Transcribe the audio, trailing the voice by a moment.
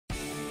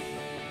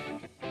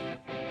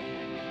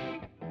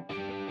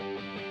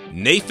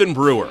Nathan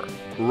Brewer,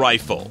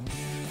 Rifle.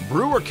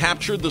 Brewer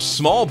captured the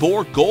small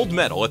bore gold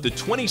medal at the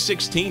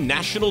 2016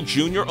 National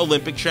Junior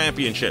Olympic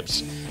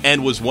Championships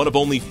and was one of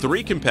only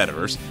 3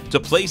 competitors to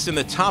place in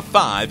the top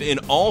 5 in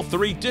all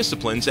 3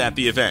 disciplines at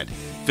the event,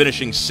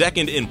 finishing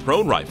second in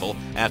prone rifle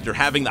after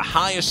having the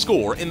highest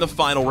score in the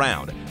final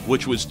round,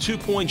 which was 2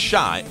 points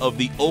shy of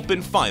the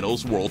Open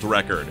Finals world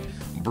record.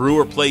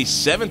 Brewer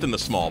placed 7th in the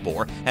small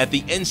bore at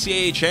the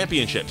NCAA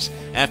Championships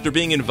after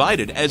being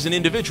invited as an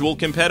individual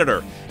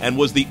competitor and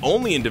was the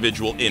only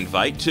individual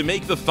invite to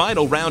make the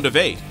final round of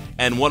 8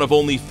 and one of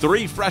only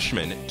 3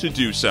 freshmen to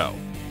do so.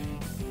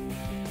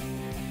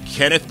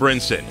 Kenneth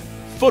Brinson,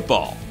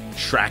 Football,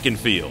 Track and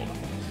Field.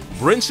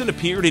 Brinson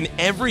appeared in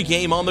every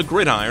game on the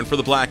gridiron for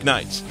the Black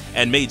Knights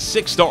and made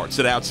 6 starts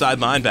at outside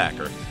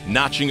linebacker,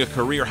 notching a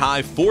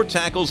career-high 4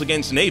 tackles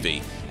against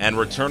Navy and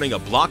returning a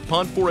block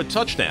punt for a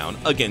touchdown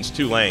against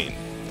Tulane.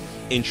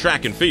 In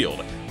track and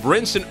field,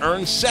 Brinson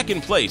earned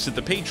 2nd place at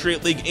the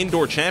Patriot League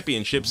Indoor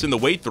Championships in the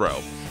weight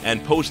throw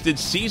and posted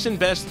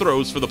season-best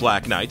throws for the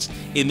Black Knights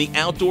in the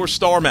Outdoor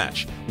Star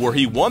Match, where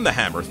he won the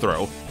hammer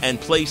throw and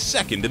placed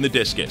 2nd in the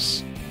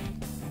discus.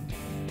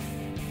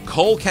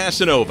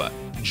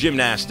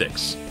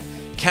 Casanova-Gymnastics.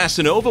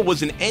 Casanova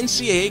was an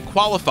NCAA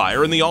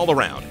qualifier in the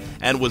all-around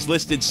and was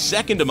listed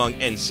 2nd among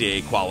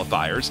NCAA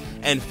qualifiers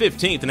and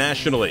 15th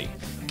nationally.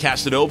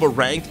 Casanova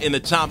ranked in the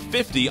top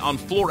 50 on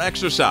floor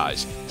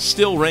exercise,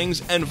 still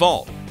rings, and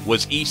vault,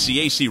 was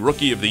ECAC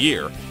Rookie of the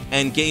Year,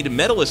 and gained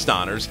medalist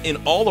honors in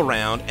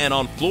all-around and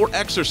on floor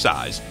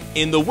exercise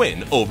in the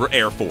win over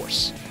Air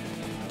Force.